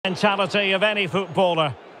Mentality of any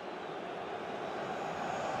footballer.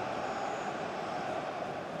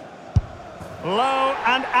 Low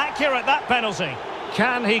and accurate, that penalty.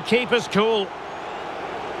 Can he keep his cool?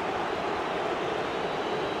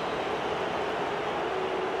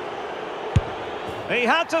 He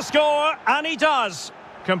had to score, and he does.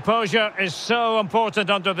 Composure is so important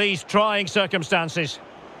under these trying circumstances.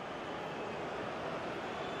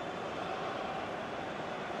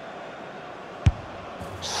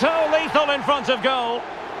 So lethal in front of goal.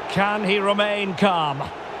 Can he remain calm?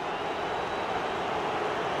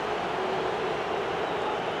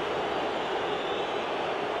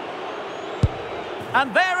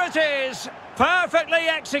 And there it is, perfectly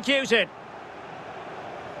executed.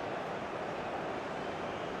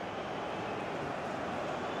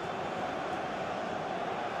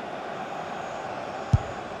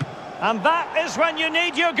 And that is when you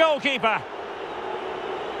need your goalkeeper.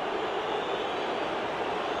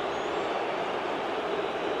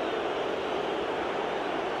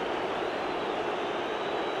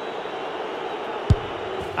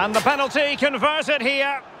 And the penalty converted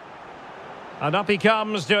here. And up he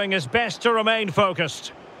comes, doing his best to remain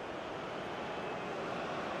focused.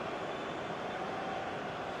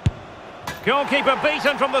 Goalkeeper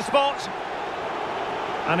beaten from the spot.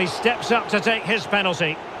 And he steps up to take his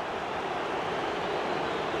penalty.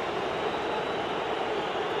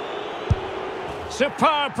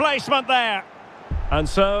 Superb placement there. And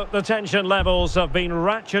so the tension levels have been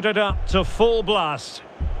ratcheted up to full blast.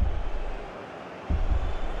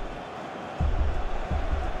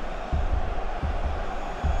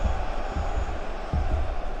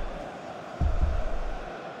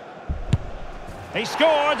 He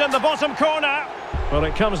scored in the bottom corner. Well,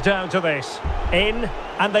 it comes down to this. In,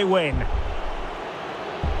 and they win.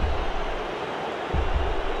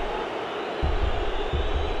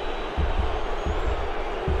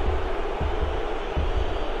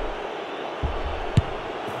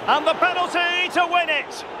 And the penalty to win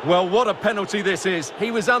it. Well, what a penalty this is.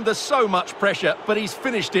 He was under so much pressure, but he's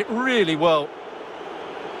finished it really well.